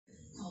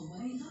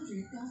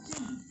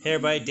Hey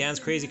everybody, Dan's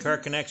Crazy Car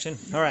Connection.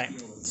 Alright,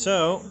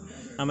 so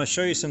I'm going to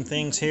show you some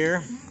things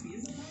here.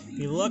 If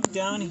you look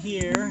down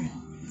here,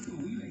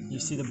 you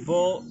see the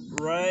bolt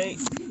right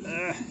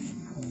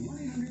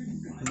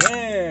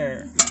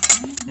there.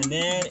 And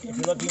then if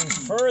you look even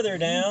further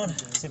down,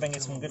 see if I can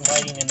get some good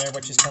lighting in there,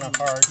 which is kind of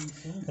hard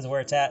because of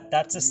where it's at.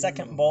 That's the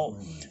second bolt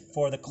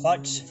for the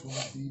clutch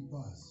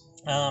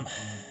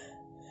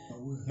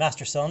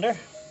master cylinder.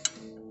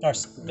 Or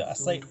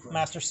slate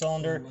master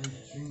cylinder,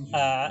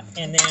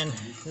 and then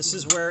this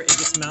is where it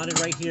gets mounted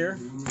right here.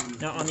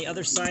 Now on the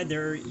other side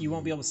there you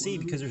won't be able to see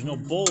because there's no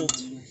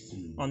bolt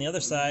on the other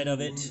side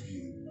of it.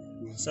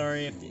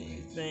 Sorry if the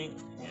thing,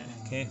 yeah,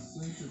 okay.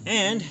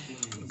 And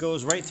it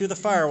goes right through the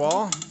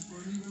firewall.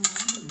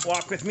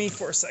 Walk with me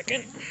for a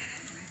second.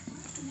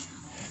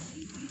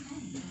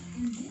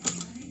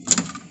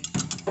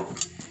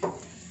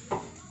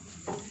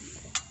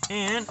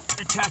 And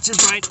attaches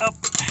right up.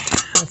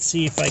 Let's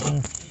see if I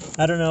can,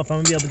 I don't know if I'm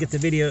going to be able to get the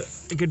video,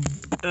 a good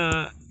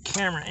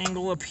camera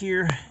angle up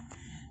here,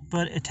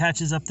 but it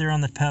attaches up there on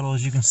the pedal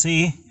as you can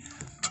see.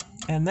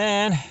 And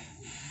then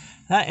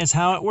that is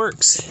how it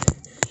works.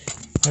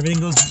 Everything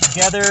goes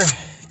together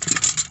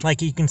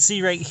like you can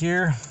see right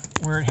here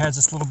where it has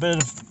this little bit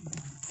of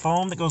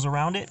foam that goes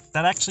around it.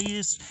 That actually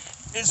is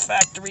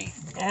factory,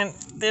 and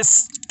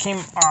this came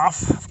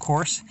off, of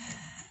course,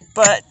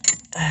 but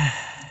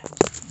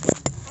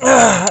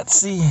let's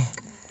see.